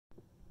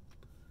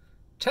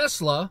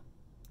Tesla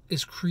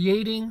is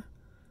creating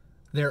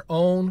their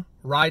own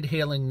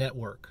ride-hailing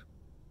network.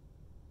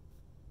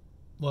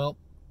 Well,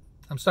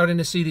 I'm starting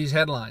to see these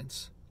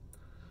headlines.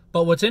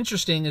 But what's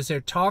interesting is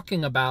they're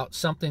talking about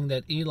something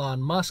that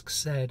Elon Musk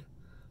said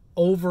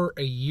over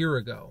a year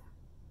ago.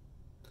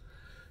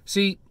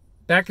 See,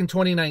 back in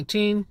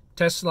 2019,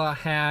 Tesla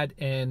had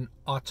an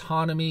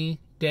autonomy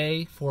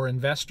day for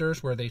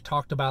investors where they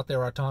talked about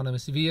their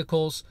autonomous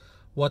vehicles,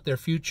 what their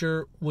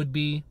future would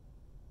be.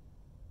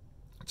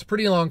 It's a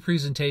pretty long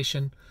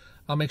presentation.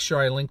 I'll make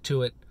sure I link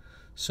to it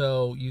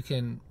so you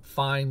can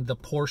find the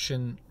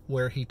portion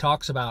where he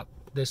talks about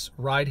this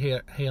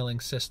ride-hailing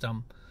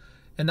system.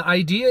 And the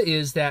idea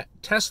is that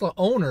Tesla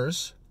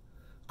owners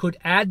could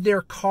add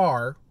their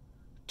car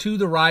to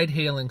the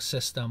ride-hailing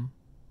system,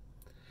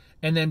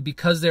 and then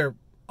because they're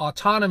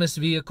autonomous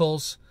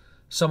vehicles,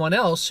 someone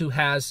else who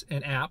has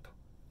an app,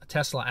 a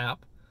Tesla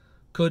app,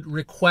 could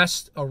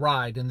request a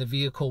ride and the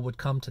vehicle would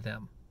come to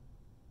them.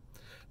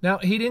 Now,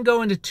 he didn't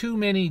go into too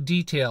many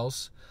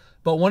details,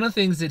 but one of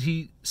the things that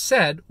he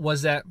said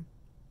was that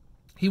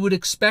he would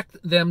expect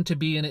them to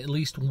be in at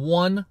least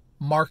one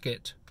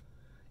market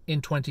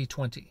in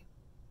 2020.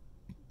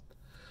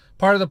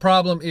 Part of the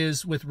problem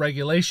is with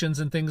regulations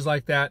and things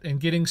like that and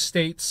getting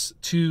states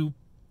to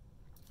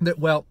that.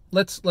 Well,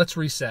 let's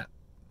reset.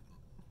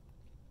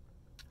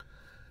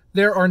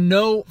 There are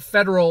no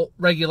federal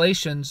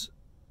regulations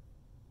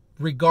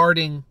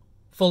regarding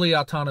fully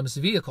autonomous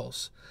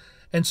vehicles.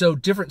 And so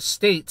different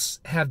states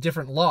have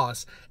different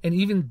laws, and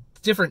even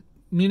different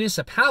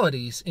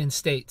municipalities in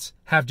states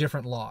have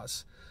different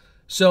laws.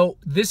 So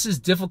this is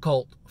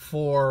difficult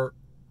for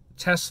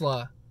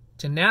Tesla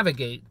to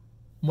navigate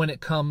when it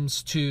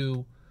comes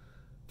to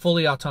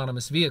fully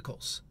autonomous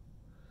vehicles.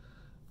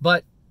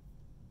 But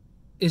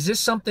is this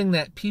something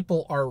that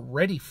people are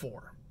ready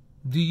for?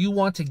 Do you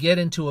want to get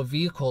into a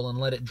vehicle and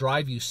let it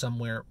drive you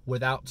somewhere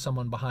without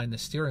someone behind the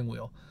steering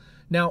wheel?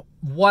 Now,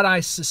 what I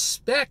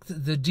suspect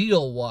the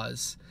deal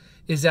was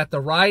is that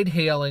the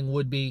ride-hailing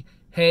would be,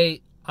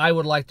 hey, I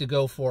would like to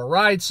go for a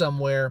ride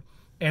somewhere,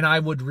 and I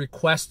would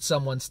request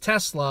someone's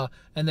Tesla,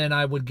 and then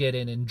I would get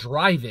in and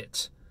drive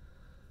it.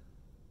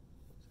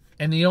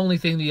 And the only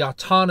thing the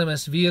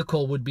autonomous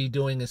vehicle would be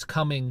doing is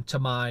coming to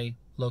my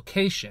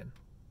location.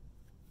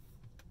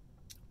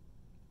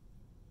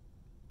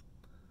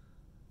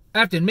 I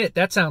have to admit,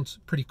 that sounds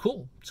pretty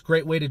cool. It's a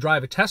great way to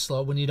drive a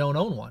Tesla when you don't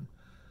own one.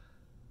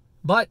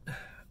 But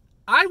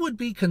I would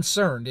be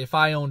concerned if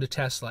I owned a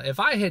Tesla.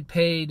 If I had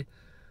paid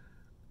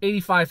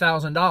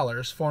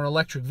 $85,000 for an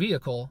electric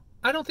vehicle,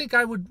 I don't think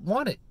I would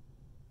want it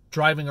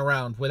driving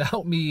around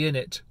without me in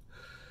it.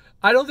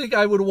 I don't think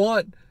I would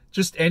want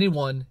just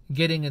anyone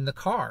getting in the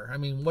car. I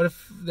mean, what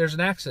if there's an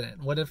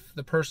accident? What if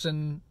the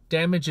person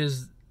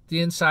damages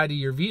the inside of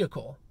your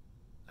vehicle?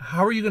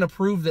 How are you going to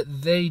prove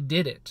that they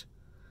did it?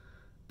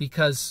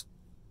 Because,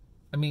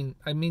 I mean,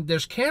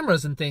 there's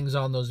cameras and things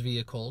on those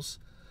vehicles,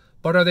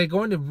 but are they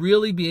going to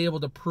really be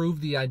able to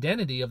prove the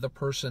identity of the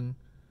person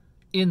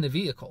in the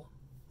vehicle?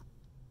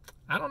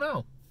 I don't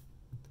know.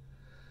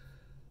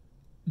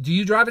 Do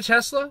you drive a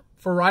Tesla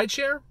for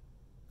rideshare?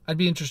 I'd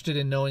be interested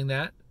in knowing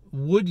that.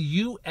 Would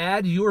you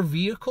add your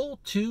vehicle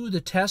to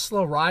the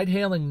Tesla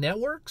ride-hailing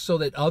network so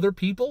that other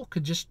people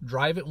could just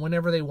drive it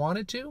whenever they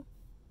wanted to?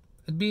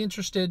 I'd be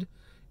interested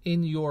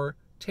in your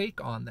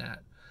take on that.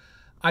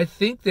 I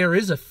think there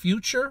is a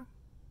future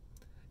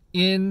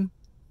in,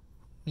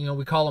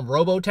 we call them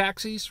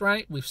robo-taxis,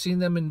 right? We've seen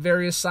them in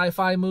various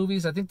sci-fi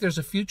movies. I think there's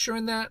a future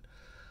in that.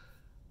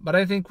 But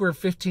I think we're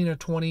 15 or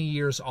 20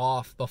 years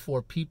off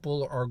before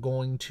people are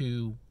going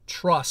to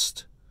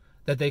trust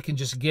that they can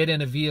just get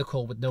in a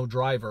vehicle with no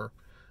driver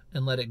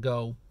and let it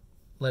go,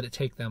 let it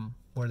take them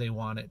where they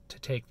want it to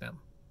take them.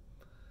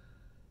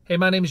 Hey,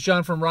 my name is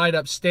John from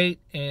Upstate,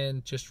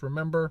 and just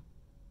remember,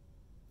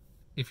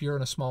 if you're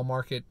in a small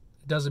market,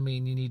 it doesn't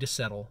mean you need to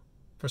settle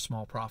for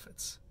small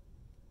profits.